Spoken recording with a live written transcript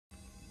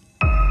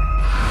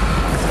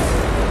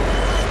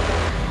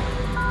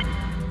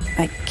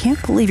I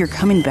can't believe you're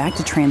coming back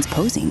to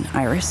transposing,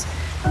 Iris.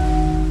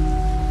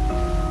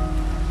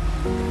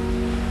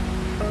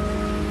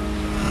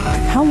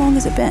 How long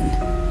has it been?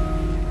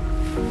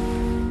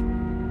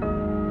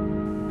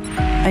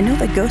 I know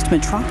that Ghost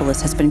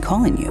Metropolis has been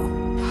calling you.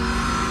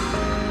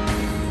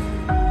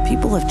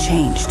 People have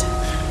changed.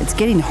 It's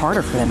getting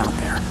harder for them out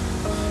there.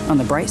 On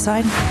the bright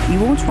side, you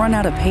won't run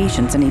out of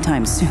patience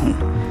anytime soon.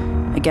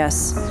 I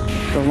guess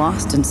the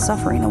lost and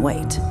suffering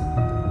await.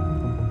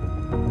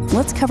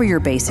 Let's cover your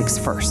basics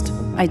first.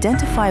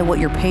 Identify what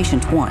your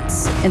patient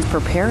wants and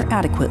prepare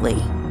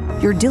adequately.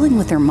 You're dealing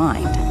with their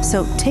mind,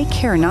 so take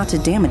care not to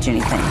damage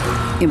anything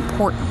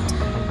important.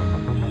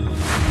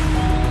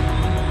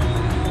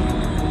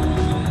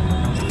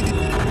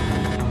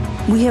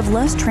 We have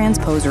less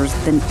transposers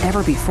than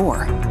ever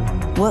before.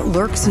 What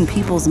lurks in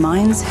people's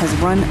minds has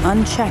run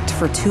unchecked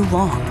for too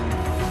long.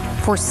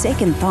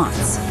 Forsaken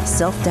thoughts,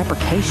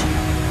 self-deprecation,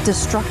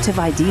 destructive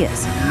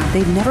ideas.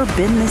 They've never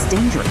been this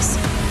dangerous,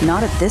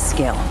 not at this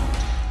scale.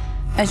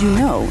 As you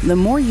know, the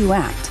more you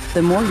act,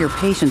 the more your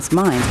patient's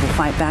minds will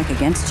fight back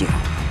against you.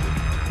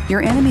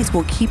 Your enemies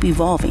will keep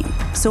evolving,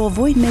 so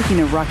avoid making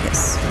a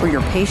ruckus, or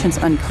your patient's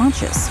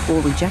unconscious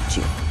will reject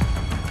you.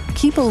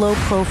 Keep a low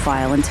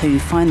profile until you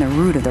find the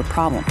root of their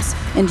problems,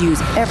 and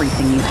use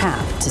everything you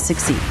have to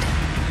succeed.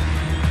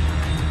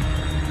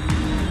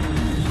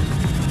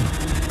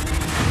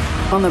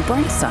 On the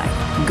bright side,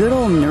 good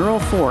old Neural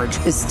Forge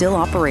is still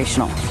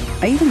operational.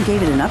 I even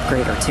gave it an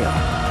upgrade or two.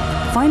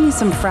 Find me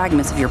some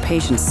fragments of your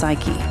patient's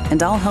psyche,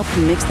 and I'll help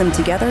you mix them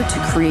together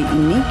to create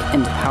unique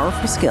and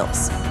powerful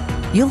skills.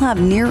 You'll have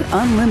near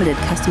unlimited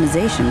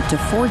customization to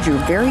forge your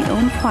very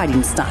own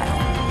fighting style.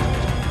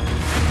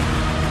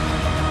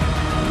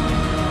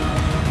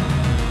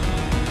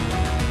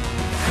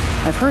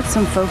 I've heard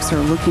some folks are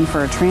looking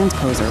for a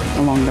transposer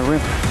along the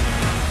river.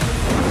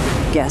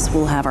 Guess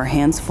we'll have our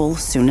hands full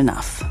soon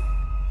enough.